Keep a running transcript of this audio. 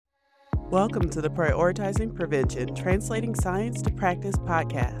Welcome to the Prioritizing Prevention, Translating Science to Practice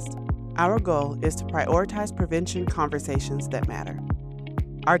podcast. Our goal is to prioritize prevention conversations that matter.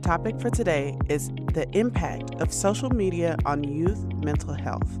 Our topic for today is the impact of social media on youth mental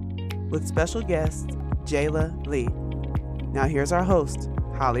health, with special guest Jayla Lee. Now here's our host,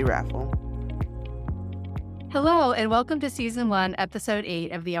 Holly Raffle. Hello, and welcome to Season 1, Episode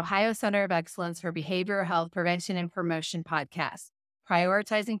 8 of the Ohio Center of Excellence for Behavioral Health Prevention and Promotion podcast,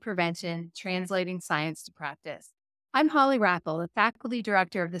 Prioritizing Prevention, Translating Science to Practice. I'm Holly Raffle, the Faculty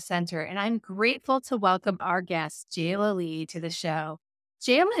Director of the Center, and I'm grateful to welcome our guest, Jayla Lee, to the show.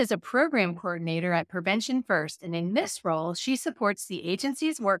 Jayla is a Program Coordinator at Prevention First, and in this role, she supports the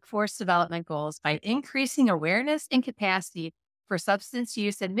agency's workforce development goals by increasing awareness and capacity for substance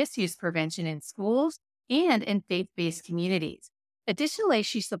use and misuse prevention in schools and in faith-based communities. Additionally,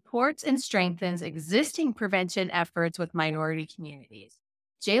 she supports and strengthens existing prevention efforts with minority communities.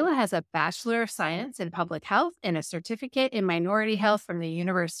 Jayla has a Bachelor of Science in Public Health and a Certificate in Minority Health from the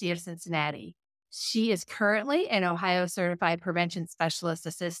University of Cincinnati. She is currently an Ohio Certified Prevention Specialist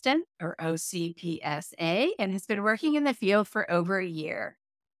Assistant, or OCPSA, and has been working in the field for over a year.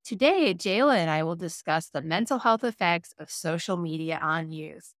 Today, Jayla and I will discuss the mental health effects of social media on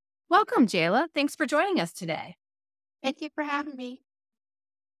youth. Welcome, Jayla. Thanks for joining us today. Thank you for having me.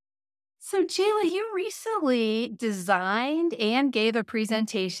 So, Jayla, you recently designed and gave a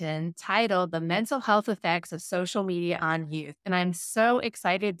presentation titled The Mental Health Effects of Social Media on Youth, and I'm so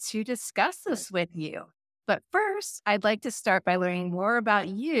excited to discuss this with you. But first, I'd like to start by learning more about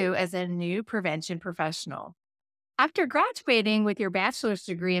you as a new prevention professional. After graduating with your bachelor's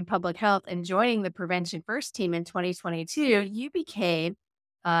degree in public health and joining the Prevention First team in 2022, you became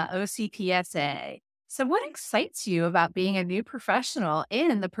OCPSA. So what excites you about being a new professional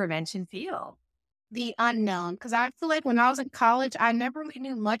in the prevention field? The unknown, because I feel like when I was in college, I never really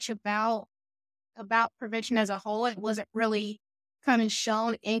knew much about prevention as a whole. It wasn't really kind of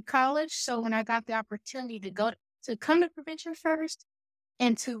shown in college. So when I got the opportunity to come to Prevention First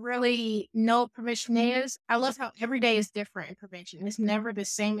and to really know what prevention is, I love how every day is different in prevention. It's never the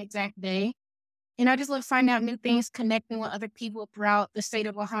same exact day. And I just love finding out new things, connecting with other people throughout the state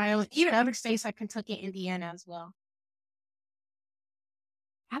of Ohio, even other states like Kentucky and Indiana as well.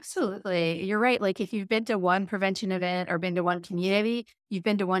 Absolutely. You're right. Like if you've been to one prevention event or been to one community, you've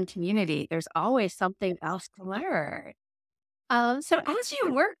been to one community. There's always something else to learn. So as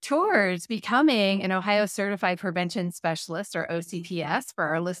you work towards becoming an Ohio Certified Prevention Specialist, or OCPS, for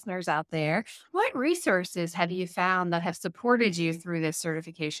our listeners out there, what resources have you found that have supported you through this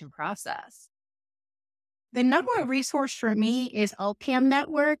certification process? The number one resource for me is OCAM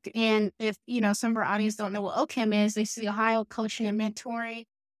Network. And if, some of our audience don't know what OCAM is, they see Ohio Coaching and Mentoring.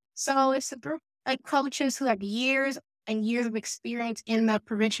 So it's a group of coaches who have years and years of experience in the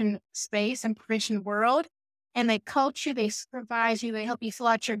prevention space and prevention world. And they coach you, they supervise you, they help you fill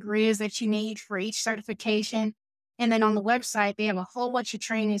out your grids that you need for each certification. And then on the website, they have a whole bunch of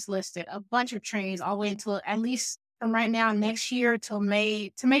trainings listed, a bunch of trainings all the way until at least from right now, next year till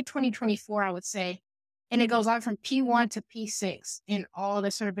May 2024, I would say. And it goes on from P1 to P6 in all the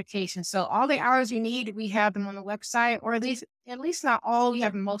certifications. So all the hours you need, we have them on the website, or at least not all, we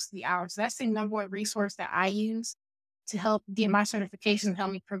have most of the hours. So that's the number one resource that I use to help get my certifications and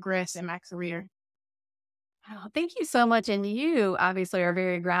help me progress in my career. Oh, thank you so much. And you obviously are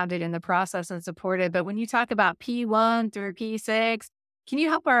very grounded in the process and supported. But when you talk about P1 through P6, can you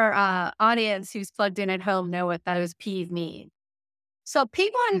help our audience who's plugged in at home know what those P's mean? So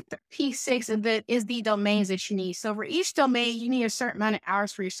P1 through P6 is the domains that you need. So for each domain, you need a certain amount of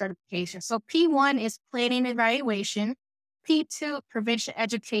hours for your certification. So P1 is planning and evaluation. P2, prevention,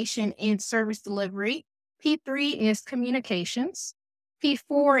 education, and service delivery. P3 is communications.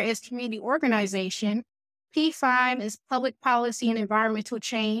 P4 is community organization. P5 is public policy and environmental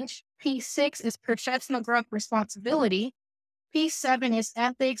change. P6 is professional growth responsibility. P7 is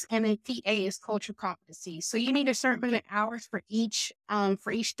ethics, and then P8 is cultural competency. So you need a certain amount of hours for each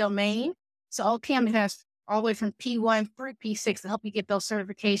domain. So OCAM has all the way from P1 through P6 to help you get those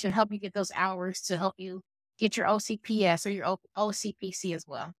certifications, help you get those hours to help you get your OCPS or your OCPC as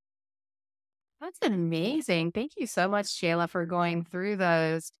well. That's amazing. Thank you so much, Jayla, for going through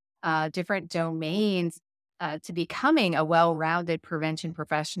those different domains to becoming a well-rounded prevention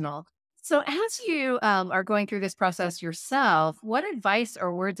professional. So as you are going through this process yourself, what advice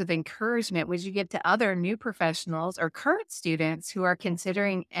or words of encouragement would you give to other new professionals or current students who are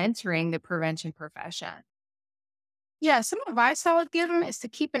considering entering the prevention profession? Yeah, some advice I would give them is to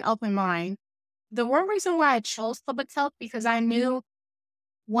keep an open mind. The one reason why I chose public health, because I knew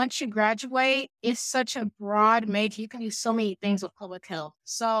once you graduate, it's such a broad major. You can do so many things with public health.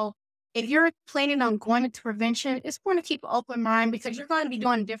 So if you're planning on going into prevention, it's important to keep an open mind because you're going to be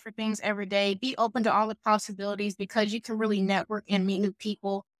doing different things every day. Be open to all the possibilities because you can really network and meet new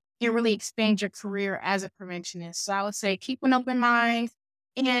people and really expand your career as a preventionist. So I would say keep an open mind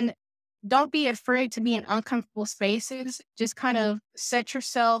and don't be afraid to be in uncomfortable spaces. Just kind of set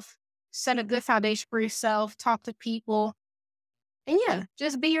a good foundation for yourself, talk to people, and yeah,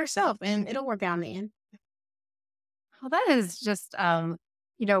 just be yourself and it'll work out in the end. Well, that is just,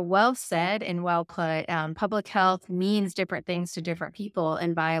 well said and well put. Public health means different things to different people.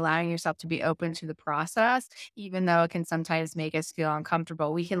 And by allowing yourself to be open to the process, even though it can sometimes make us feel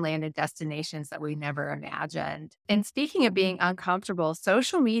uncomfortable, we can land in destinations that we never imagined. And speaking of being uncomfortable,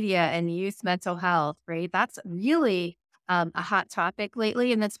 social media and youth mental health, right? That's really a hot topic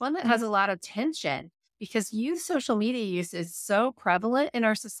lately. And it's one that has a lot of tension because youth social media use is so prevalent in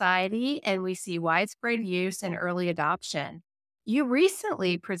our society and we see widespread use and early adoption. You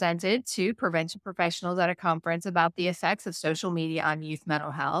recently presented to prevention professionals at a conference about the effects of social media on youth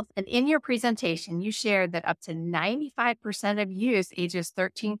mental health. And in your presentation, you shared that up to 95% of youth ages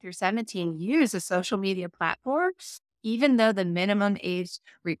 13 through 17 use a social media platform, even though the minimum age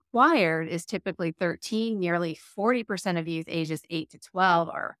required is typically 13. Nearly 40% of youth ages 8 to 12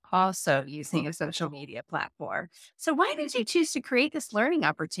 are also using a social media platform. So, why did you choose to create this learning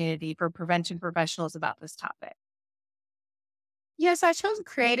opportunity for prevention professionals about this topic? Yes, I chose to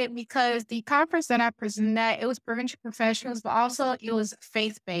create it because the conference that I presented at, it was prevention professionals, but also it was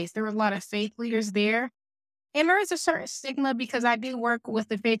faith-based. There were a lot of faith leaders there. And there is a certain stigma because I do work with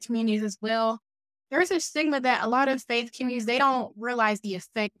the faith communities as well. There is a stigma that a lot of faith communities, they don't realize the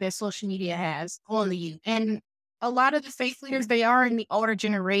effect that social media has on the youth. And a lot of the faith leaders, they are in the older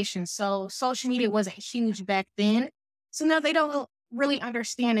generation. So social media wasn't huge back then. So now they don't really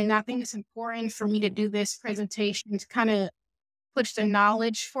understand. And I think it's important for me to do this presentation to kind of push the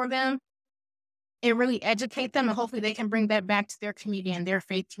knowledge for them and really educate them. And hopefully they can bring that back to their community and their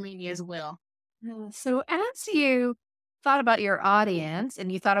faith community as well. So, as you thought about your audience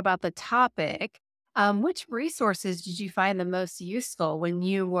and you thought about the topic, which resources did you find the most useful when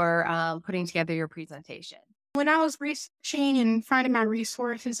you were putting together your presentation? When I was researching and finding my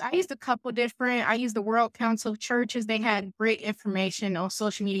resources, I used a couple different. I used the World Council of Churches. They had great information on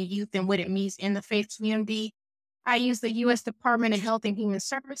social media youth and what it means in the faith community. I used the U.S. Department of Health and Human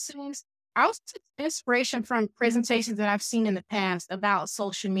Services. I also took inspiration from presentations that I've seen in the past about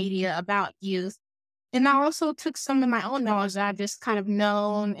social media, about youth. And I also took some of my own knowledge that I've just kind of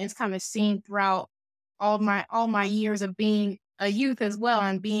known and kind of seen throughout all my years of being a youth as well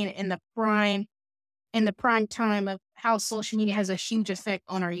and being in the prime time of how social media has a huge effect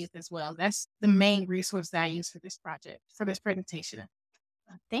on our youth as well. That's the main resource that I use for this project, for this presentation.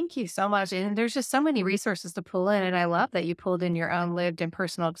 Thank you so much. And there's just so many resources to pull in. And I love that you pulled in your own lived and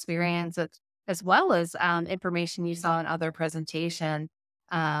personal experience as well as information you saw in other presentations.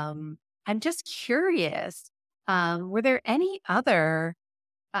 I'm just curious, were there any other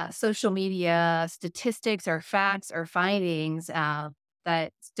social media statistics or facts or findings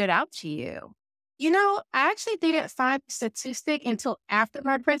that stood out to you? I actually didn't find the statistic until after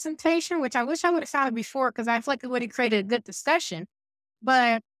my presentation, which I wish I would have found it before because I feel like it would have created a good discussion.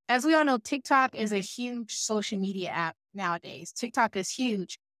 But as we all know, TikTok is a huge social media app nowadays. TikTok is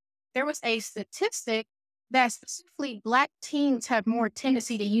huge. There was a statistic that specifically Black teens have more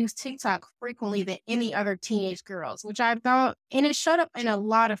tendency to use TikTok frequently than any other teenage girls, which I thought, and it showed up in a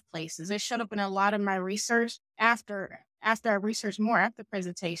lot of places. It showed up in a lot of my research after I researched more after the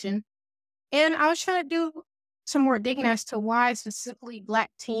presentation. And I was trying to do some more digging as to why specifically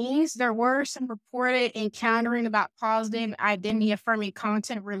Black teens. There were some reported encountering about positive identity affirming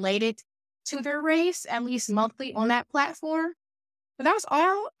content related to their race, at least monthly on that platform. But that was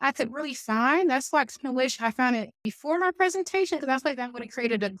all I could really find. That's why I kind of wish I found it before my presentation, because I feel like that would have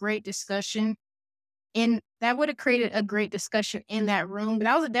created a great discussion. And that would have created a great discussion in that room. But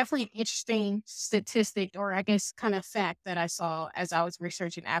that was definitely an interesting statistic, or I guess kind of fact that I saw as I was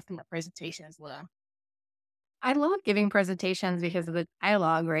researching after my presentation as well. I love giving presentations because of the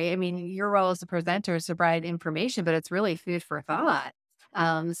dialogue, right? I mean, your role as a presenter is to provide information, but it's really food for thought.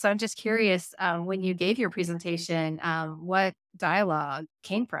 So I'm just curious, when you gave your presentation, what dialogue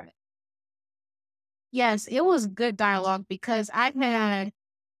came from it? Yes, it was good dialogue because I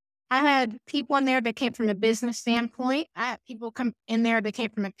had people in there that came from a business standpoint. I had people come in there that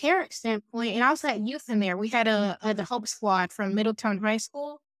came from a parent standpoint, and I also had youth in there. We had the Hope Squad from Middletown High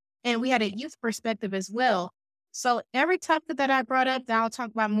School, and we had a youth perspective as well. So every topic that I brought up, that I'll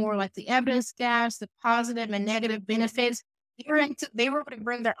talk about more like the evidence gaps, the positive and negative benefits. They were able to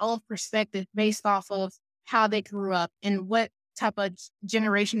bring their own perspective based off of how they grew up and what type of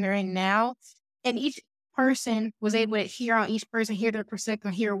generation they're in now. And each person was able to hear their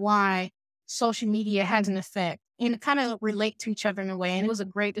perspective, hear why social media has an effect and kind of relate to each other in a way. And it was a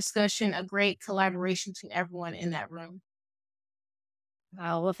great discussion, a great collaboration to everyone in that room.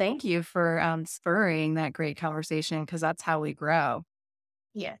 Well, thank you for spurring that great conversation because that's how we grow.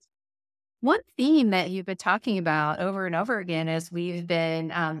 Yes. One theme that you've been talking about over and over again as we've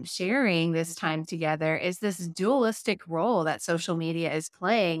been sharing this time together is this dualistic role that social media is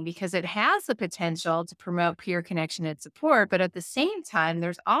playing because it has the potential to promote peer connection and support, but at the same time,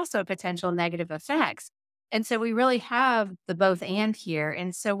 there's also potential negative effects. And so we really have the both and here.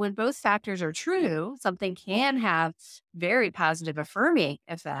 And so when both factors are true, something can have very positive affirming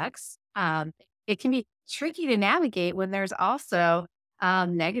effects. It can be tricky to navigate when there's also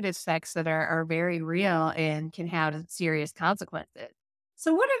negative effects that are very real and can have serious consequences.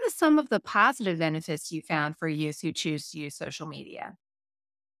 So, what are some of the positive benefits you found for youth who choose to use social media?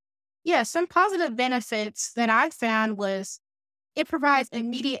 Yeah, some positive benefits that I found was it provides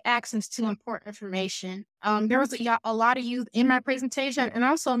immediate access to important information. There was a lot of youth in my presentation and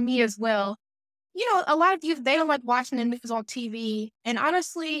also me as well. A lot of youth, they don't like watching the news on TV. And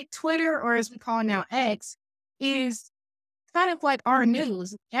honestly, Twitter, or as we call it now, X, is kind of like our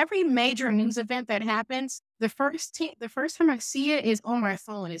news. Every major news event that happens, the first time I see it is on my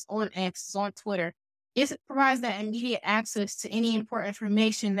phone, it's on X, it's on Twitter. It provides that immediate access to any important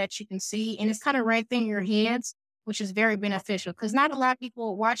information that you can see, and it's kind of right there in your hands, which is very beneficial because not a lot of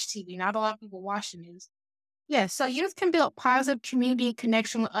people watch TV, not a lot of people watch the news. Yeah, so youth can build positive community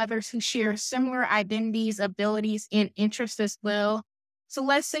connection with others who share similar identities, abilities, and interests as well. So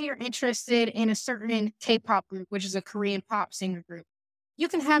let's say you're interested in a certain K-pop group, which is a Korean pop singer group. You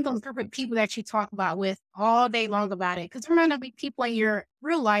can have those group of people that you talk about with all day long about it, because there might not be people in your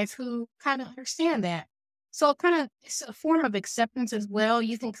real life who kind of understand that. So it's a form of acceptance as well.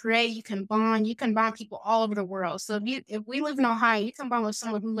 You can create, you can bond people all over the world. So if we live in Ohio, you can bond with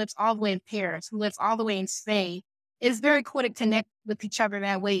someone who lives all the way in Paris, who lives all the way in Spain. It's very cool to connect with each other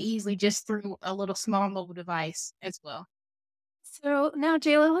that way easily just through a little small mobile device as well. So now,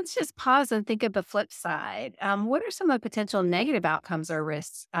 Jayla, let's just pause and think of the flip side. What are some of the potential negative outcomes or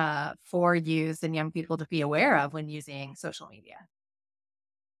risks for youth and young people to be aware of when using social media?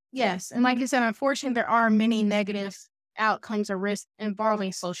 Yes. And like you said, unfortunately, there are many negative outcomes or risks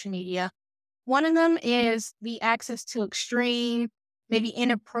involving social media. One of them is the access to extreme, maybe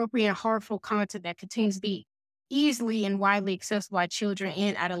inappropriate, harmful content that continues to be easily and widely accessible by children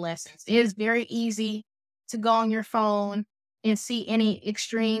and adolescents. It is very easy to go on your phone and see any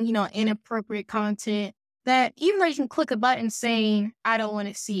extreme, inappropriate content that even though you can click a button saying, I don't want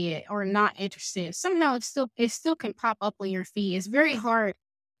to see it or not interested, somehow it still can pop up on your feed. It's very hard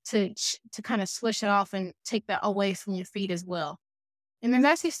to kind of switch it off and take that away from your feed as well. And there's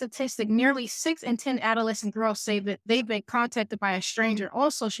actually a statistic, nearly 6 in 10 adolescent girls say that they've been contacted by a stranger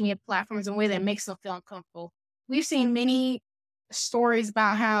on social media platforms in a way that makes them feel uncomfortable. We've seen many stories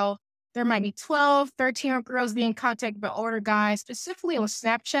about how there might be 12, 13-year-old girls being contacted by older guys, specifically on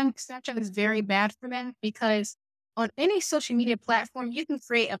Snapchat. Snapchat is very bad for them because on any social media platform, you can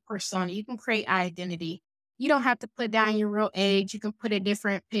create a persona, you can create identity. You don't have to put down your real age. You can put a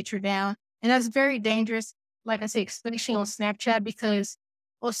different picture down. And that's very dangerous, like I say, especially on Snapchat, because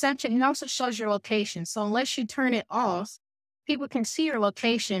Snapchat, it also shows your location. So unless you turn it off, people can see your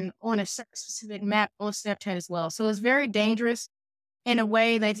location on a specific map on Snapchat as well. So it's very dangerous in a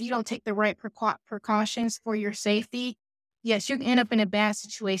way that if you don't take the right precautions for your safety, yes, you can end up in a bad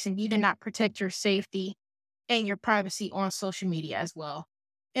situation. You did not protect your safety and your privacy on social media as well.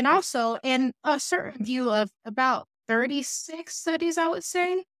 And also, in a certain view of about 36 studies, I would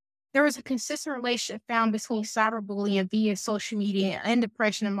say, there was a consistent relationship found between cyberbullying via social media and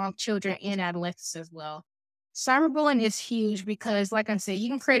depression among children and adolescents as well. Cyberbullying is huge because, like I said, you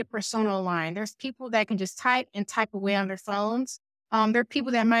can create a persona online. There's people that can just type and type away on their phones. There are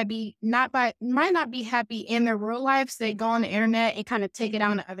people that might not be happy in their real lives. They go on the internet and kind of take it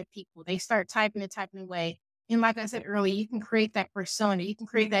out on other people. They start typing and typing away. And like I said earlier, you can create that persona. You can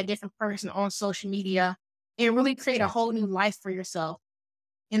create that different person on social media and really create a whole new life for yourself.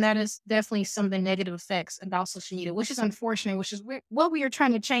 And that is definitely some of the negative effects about social media, which is unfortunate, which is what we are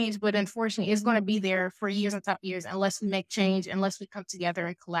trying to change. But unfortunately, it's going to be there for years on top of years unless we make change, unless we come together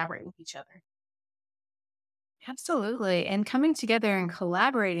and collaborate with each other. Absolutely. And coming together and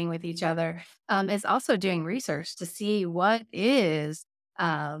collaborating with each other is also doing research to see what is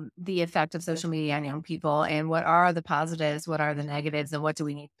the effect of social media on young people and what are the positives, what are the negatives, and what do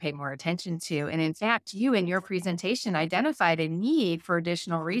we need to pay more attention to. And in fact, you in your presentation identified a need for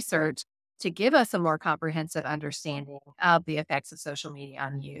additional research to give us a more comprehensive understanding of the effects of social media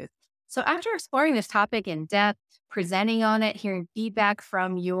on youth. So, after exploring this topic in depth, presenting on it, hearing feedback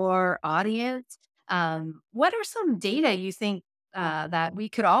from your audience, what are some data you think that we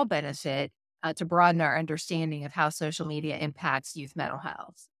could all benefit to broaden our understanding of how social media impacts youth mental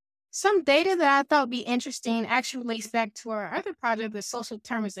health? Some data that I thought would be interesting actually relates back to our other project, the social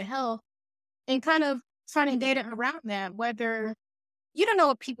determinants of health, and kind of finding data around that, whether you don't know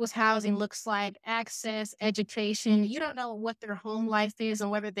what people's housing looks like, access, education. You don't know what their home life is and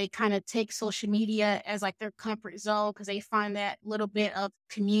whether they kind of take social media as like their comfort zone because they find that little bit of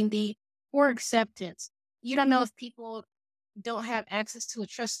community or acceptance. You don't know if people don't have access to a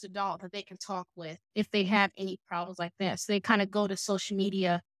trusted adult that they can talk with if they have any problems like that. So they kind of go to social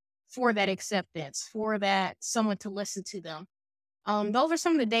media for that acceptance, for that someone to listen to them. Those are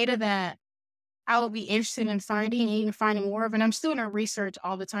some of the data that I would be interested in finding and even finding more of. And I'm still doing research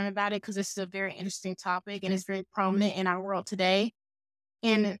all the time about it because this is a very interesting topic and it's very prominent in our world today.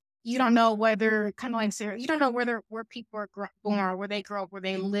 And you don't know whether, kind of like Sarah, you don't know where people are born, where they grow up, where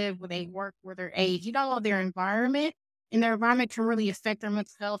they live, where they work, where their age. You don't know their environment, and their environment can really affect their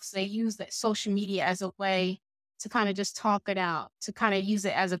mental health. So they use that social media as a way to kind of just talk it out, to kind of use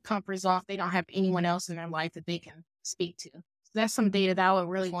it as a comfort zone if they don't have anyone else in their life that they can speak to. So that's some data that I would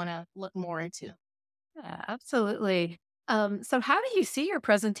really want to look more into. Yeah, absolutely. So, how do you see your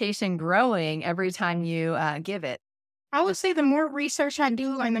presentation growing every time you give it? I would say the more research I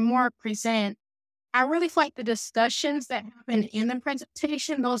do and the more I present, I really feel like the discussions that happen in the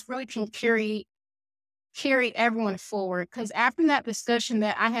presentation, those really can carry everyone forward. Because after that discussion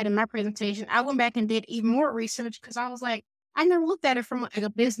that I had in my presentation, I went back and did even more research because I was like, I never looked at it from like a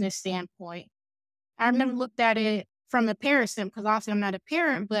business standpoint. I've never looked at it from a parent standpoint because obviously I'm not a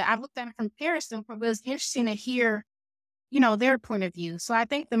parent, but I've looked at it from a parent standpoint. But it's interesting to hear, their point of view. So I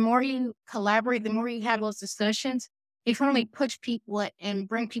think the more you collaborate, the more you have those discussions, it can really push people and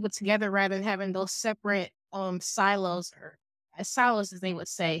bring people together rather than having those separate silos or silos, as they would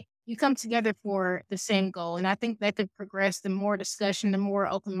say. You come together for the same goal. And I think that could progress the more discussion, the more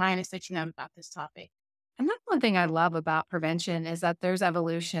open mindedness that you have about this topic. And that's one thing I love about prevention is that there's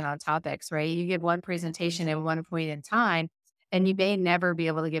evolution on topics, right? You give one presentation at one point in time, and you may never be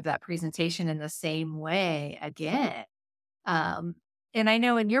able to give that presentation in the same way again. Um, and I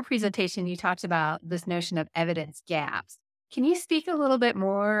know in your presentation, you talked about this notion of evidence gaps. Can you speak a little bit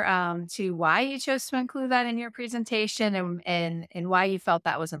more to why you chose to include that in your presentation and why you felt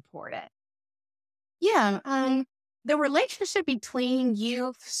that was important? Yeah. The relationship between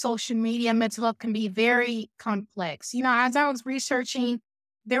youth, social media, mental health can be very complex. As I was researching,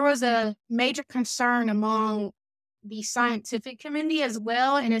 there was a major concern among the scientific community as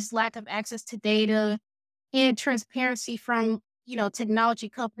well, and its lack of access to data and transparency from, technology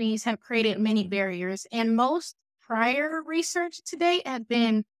companies have created many barriers. And most prior research to date had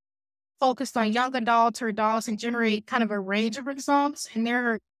been focused on young adults or adults and generate kind of a range of results. And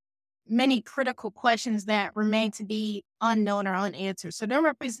there are many critical questions that remain to be unknown or unanswered. So during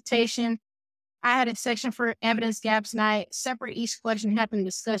my presentation, I had a section for evidence gaps and I separate each question and have them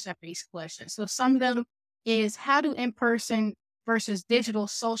discuss after each question. So some of them is how do in-person versus digital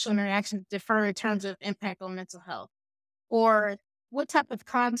social interactions differ in terms of impact on mental health? Or what type of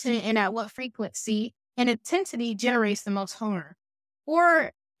content and at what frequency and intensity generates the most harm?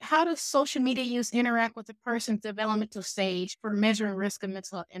 Or how does social media use interact with a person's developmental stage for measuring risk of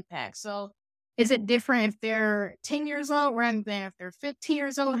mental health impact? So is it different if they're 10 years old rather than if they're 15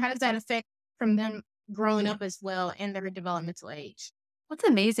 years old? How does that affect from them growing up as well in their developmental age? What's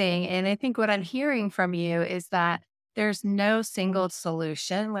amazing, and I think what I'm hearing from you is that there's no single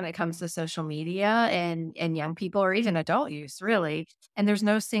solution when it comes to social media and young people or even adult use, really. And there's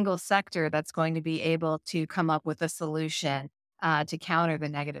no single sector that's going to be able to come up with a solution to counter the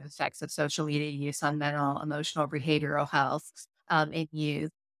negative effects of social media use on mental, emotional, behavioral health in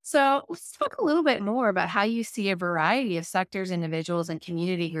youth. So let's talk a little bit more about how you see a variety of sectors, individuals, and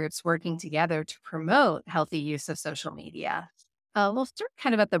community groups working together to promote healthy use of social media. We'll start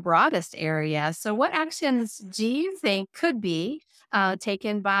kind of at the broadest area. So, what actions do you think could be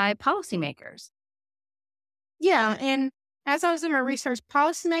taken by policymakers? Yeah. And as I was doing my research,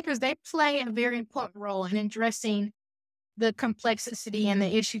 policymakers, they play a very important role in addressing the complexity and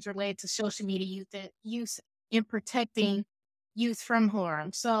the issues related to social media use in protecting youth from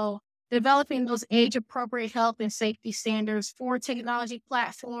harm. So developing those age appropriate health and safety standards for technology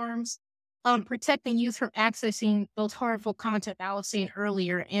platforms, protecting youth from accessing those harmful content that I was saying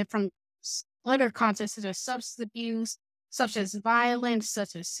earlier, and from other contexts such as substance abuse, such as violence,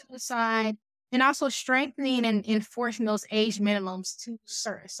 such as suicide, and also strengthening and enforcing those age minimums to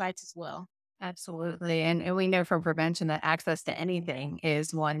certain sites as well. Absolutely. And we know from prevention that access to anything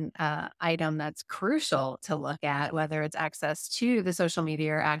is one item that's crucial to look at, whether it's access to the social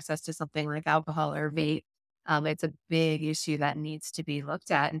media or access to something like alcohol or vape. It's a big issue that needs to be looked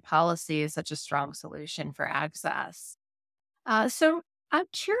at, and policy is such a strong solution for access. So I'm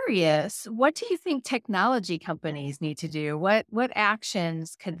curious, what do you think technology companies need to do? What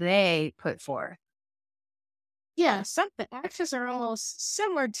actions could they put forth? Yeah, some of the actions are almost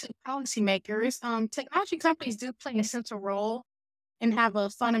similar to policymakers. Technology companies do play a central role and have a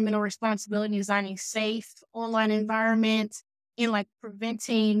fundamental responsibility in designing safe online environments and like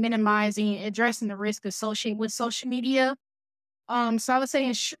preventing, minimizing, addressing the risk associated with social media. So I would say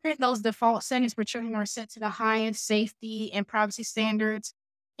ensuring those default settings for children are set to the highest safety and privacy standards,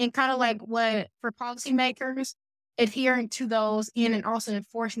 and kind of like what for policymakers, adhering to those and also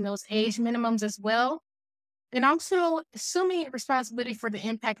enforcing those age minimums as well. And also assuming responsibility for the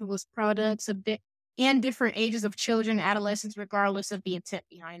impact of those products and different ages of children, adolescents, regardless of the intent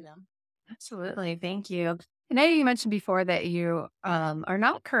behind them. Absolutely. Thank you. I know you mentioned before that you are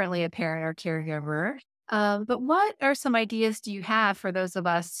not currently a parent or caregiver, but what are some ideas do you have for those of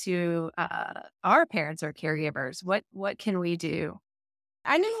us who are parents or caregivers? What can we do?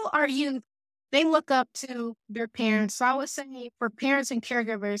 I know our youth, they look up to their parents. So I would say for parents and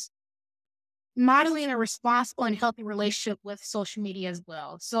caregivers, modeling a responsible and healthy relationship with social media as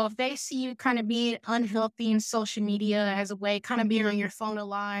well. So if they see you kind of being unhealthy in social media as a way, kind of being on your phone a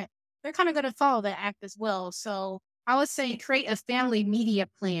lot, they're kind of going to follow that act as well. So I would say create a family media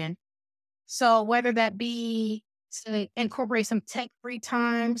plan. So whether that be to incorporate some tech free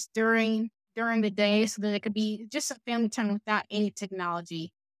times during the day so that it could be just a family time without any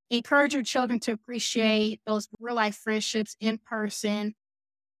technology. Encourage your children to appreciate those real life friendships in person,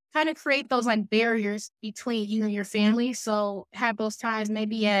 kind of create those like barriers between you and your family. So have those times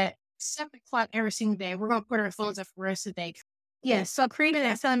maybe at 7 o'clock every single day. We're gonna put our phones up for the rest of the day. Yeah. So creating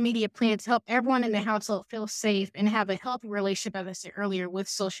that social media plan to help everyone in the household feel safe and have a healthy relationship, as I said earlier, with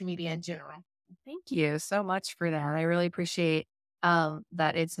social media in general. Thank you so much for that. I really appreciate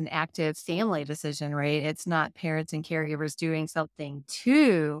that it's an active family decision, right? It's not parents and caregivers doing something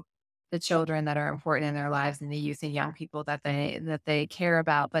to the children that are important in their lives and the youth and young people that they care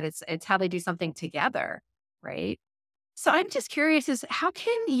about, but it's how they do something together, right? So I'm just curious is how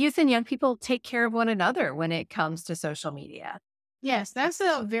can youth and young people take care of one another when it comes to social media? Yes, that's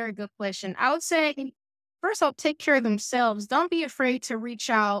a very good question. I would say, first off, take care of themselves. Don't be afraid to reach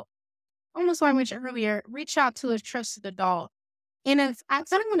out. Almost like I mentioned earlier, reach out to a trusted adult. And if I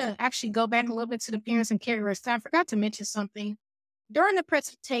kind of want to actually go back a little bit to the parents and caregivers, I forgot to mention something. During the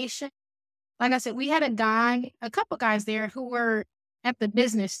presentation, like I said, we had a couple guys there who were at the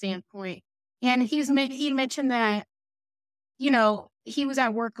business standpoint. And he mentioned that, he was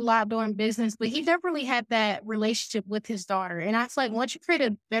at work a lot doing business, but he never really had that relationship with his daughter. And I feel like once you create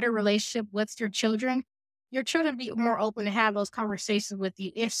a better relationship with your children be more open to have those conversations with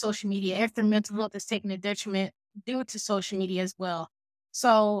you if social media, if their mental health is taking a detriment due to social media as well.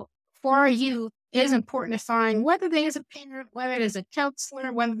 So for our youth, it is important to find whether there is a parent, whether it is a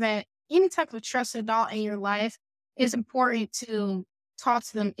counselor, whether that any type of trusted adult in your life is important to talk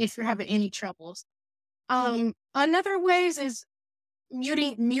to them if you're having any troubles. Another ways is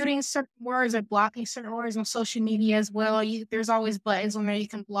muting certain words or blocking certain words on social media as well. There's always buttons on there you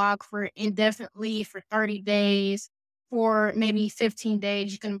can block for indefinitely for 30 days, for maybe 15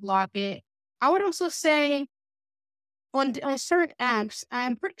 days, you can block it. I would also say on certain apps,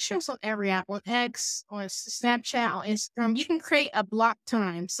 I'm pretty sure it's on every app, on X, on Snapchat, on Instagram, you can create a block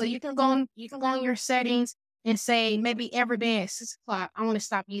time. So you can go on your settings and say maybe every day at 6 o'clock, I want to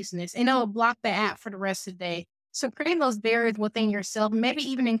stop using this. And it'll block the app for the rest of the day. So creating those barriers within yourself, maybe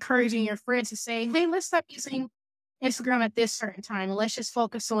even encouraging your friends to say, hey, let's stop using Instagram at this certain time. Let's just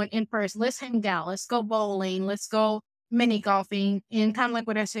focus on in person. Let's hang out. Let's go bowling. Let's go mini golfing. And kind of like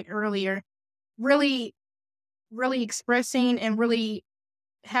what I said earlier, really really expressing and really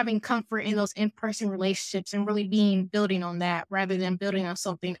having comfort in those in-person relationships and really building on that rather than building on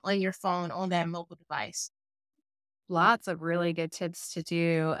something on your phone on that mobile device. Lots of really good tips to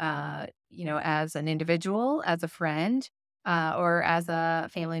do, as an individual, as a friend, or as a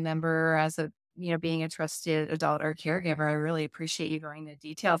family member, or as being a trusted adult or caregiver. I really appreciate you going into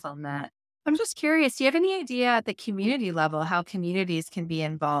details on that. I'm just curious, do you have any idea at the community level how communities can be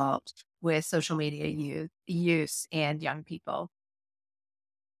involved with social media use and young people?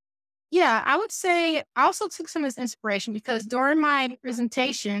 Yeah, I would say I also took some of this inspiration because during my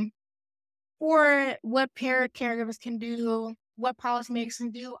presentation for what parent caregivers can do, what policymakers can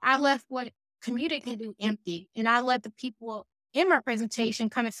do, I left what community can do empty. And I let the people in my presentation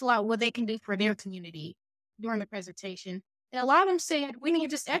kind of fill out what they can do for their community during the presentation. And a lot of them said, we need to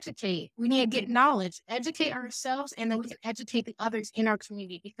just educate. We need to get knowledge, educate ourselves, and then we can educate the others in our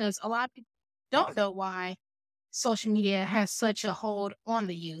community, because a lot of people don't know why social media has such a hold on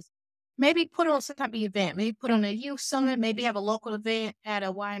the youth. Maybe put on some type of event, maybe put on a youth summit, maybe have a local event at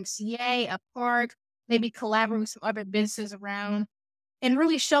a YMCA, a park, maybe collaborate with some other businesses around, and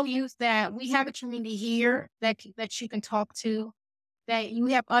really show youth that we have a community here that you can talk to, that you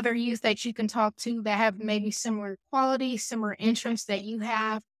have other youth that you can talk to that have maybe similar qualities, similar interests that you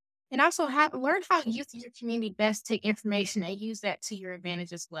have. And also learn how youth in your community best take information and use that to your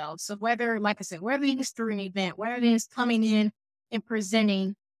advantage as well. So whether, like I said, whether it is through an event, whether it is coming in and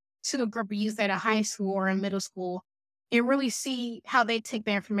presenting to a group of youth at a high school or a middle school, and really see how they take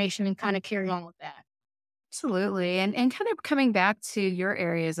the information and kind of carry on with that. Absolutely. And kind of coming back to your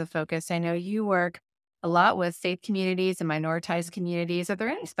areas of focus, I know you work a lot with faith communities and minoritized communities. Are there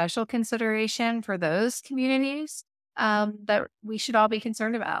any special consideration for those communities that we should all be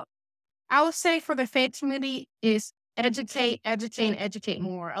concerned about? I would say for the faith community is educate, educate, and educate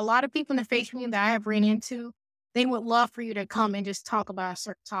more. A lot of people in the faith community that I have ran into, they would love for you to come and just talk about a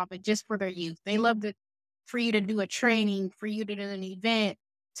certain topic just for their youth. They love for you to do a training, for you to do an event,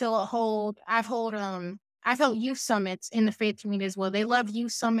 I've held youth summits in the faith community as well. They love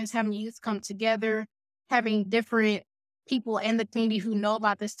youth summits, having youth come together, having different people in the community who know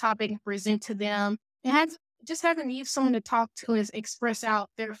about this topic and present to them. And just having youth someone to talk to and express out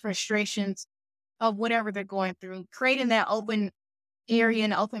their frustrations of whatever they're going through, creating that open area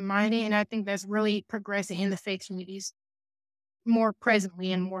and open minded. And I think that's really progressing in the faith communities more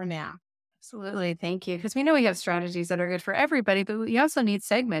presently and more now. Absolutely. Thank you. Because we know we have strategies that are good for everybody, but we also need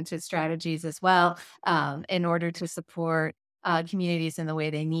segmented strategies as well in order to support communities in the way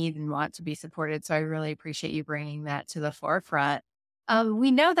they need and want to be supported. So I really appreciate you bringing that to the forefront.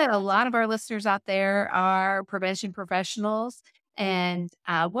 We know that a lot of our listeners out there are prevention professionals. And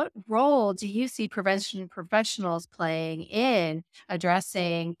what role do you see prevention professionals playing in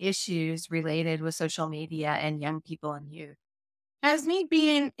addressing issues related with social media and young people and youth? As me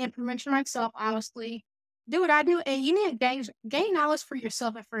being in prevention myself, honestly, do what I do. And you need to gain knowledge for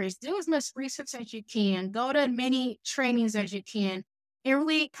yourself at first. Do as much research as you can. Go to as many trainings as you can. And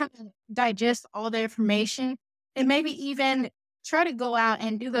really kind of digest all the information. And maybe even try to go out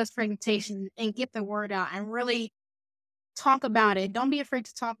and do those presentations and get the word out and really talk about it. Don't be afraid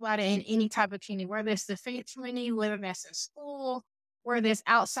to talk about it in any type of community, whether it's the faith community, whether that's in school, whether it's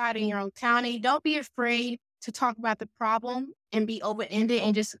outside in your own county. Don't be afraid to talk about the problem and be open-ended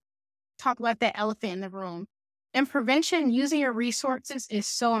and just talk about that elephant in the room. And prevention, using your resources is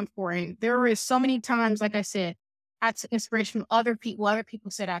so important. There is so many times, like I said, I took inspiration from other people. Other people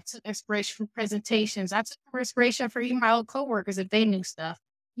said I took inspiration from presentations. I took inspiration from even my old coworkers if they knew stuff.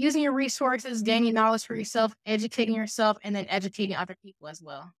 Using your resources, gaining knowledge for yourself, educating yourself, and then educating other people as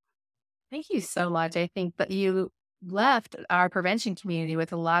well. Thank you so much. I think that you left our prevention community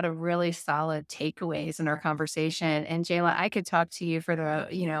with a lot of really solid takeaways in our conversation. And Jayla, I could talk to you for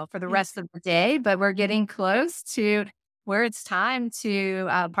the rest of the day, but we're getting close to where it's time to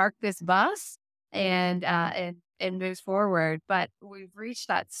park this bus and move forward. But we've reached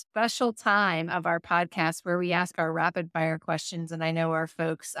that special time of our podcast where we ask our rapid fire questions. And I know our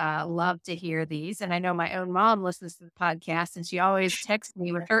folks love to hear these. And I know my own mom listens to the podcast and she always texts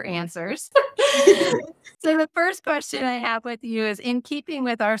me with her answers. So the first question I have with you is, in keeping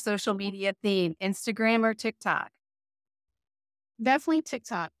with our social media theme, Instagram or TikTok? Definitely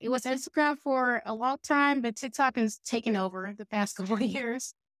TikTok. It was Instagram for a long time, but TikTok has taken over the past couple of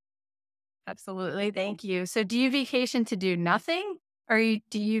years. Absolutely. Thank you. So do you vacation to do nothing, or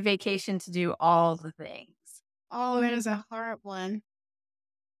do you vacation to do all the things? Oh, that is a hard one.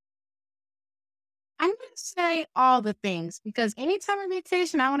 I'm going to say all the things, because anytime I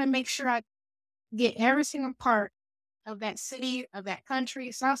vacation, I want to make sure I get every single part of that city, of that country.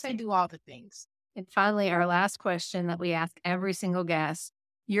 So I'll say do all the things. And finally, our last question that we ask every single guest: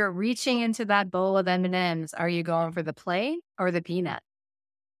 you're reaching into that bowl of M&Ms. Are you going for the plain or the peanut?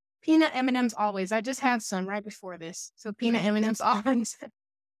 Peanut M&Ms always. I just had some right before this. So peanut M&Ms always.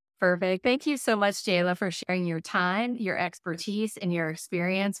 Perfect. Thank you so much, Jayla, for sharing your time, your expertise, and your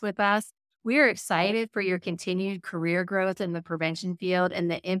experience with us. We are excited for your continued career growth in the prevention field and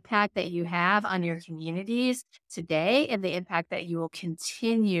the impact that you have on your communities today and the impact that you will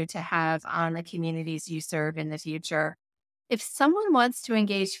continue to have on the communities you serve in the future. If someone wants to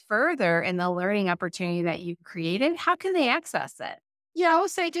engage further in the learning opportunity that you've created, how can they access it? Yeah, I would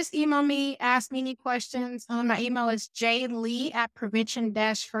say just email me, ask me any questions. My email is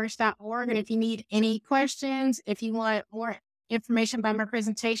jlee@prevention-first.org. And if you need any questions, if you want more information about my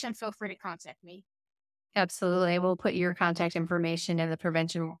presentation, feel free to contact me. Absolutely. We'll put your contact information in the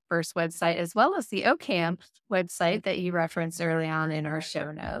Prevention First website, as well as the OCAM website that you referenced early on in our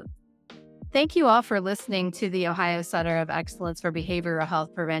show notes. Thank you all for listening to the Ohio Center of Excellence for Behavioral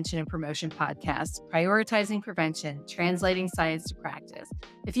Health Prevention and Promotion podcast, Prioritizing Prevention, Translating Science to Practice.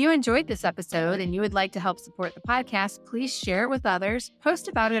 If you enjoyed this episode and you would like to help support the podcast, please share it with others, post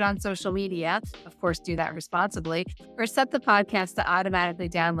about it on social media, of course, do that responsibly, or set the podcast to automatically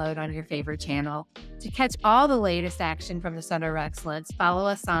download on your favorite channel. To catch all the latest action from the Center of Excellence, follow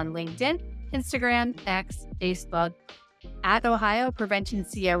us on LinkedIn, Instagram, X, Facebook, at Ohio Prevention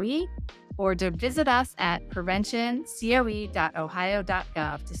COE, or to visit us at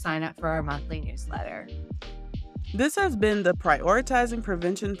preventioncoe.ohio.gov to sign up for our monthly newsletter. This has been the Prioritizing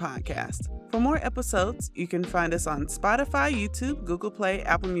Prevention podcast. For more episodes, you can find us on Spotify, YouTube, Google Play,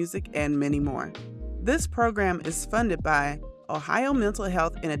 Apple Music, and many more. This program is funded by Ohio Mental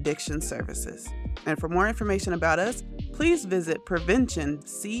Health and Addiction Services. And for more information about us, please visit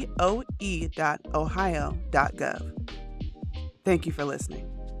preventioncoe.ohio.gov. Thank you for listening.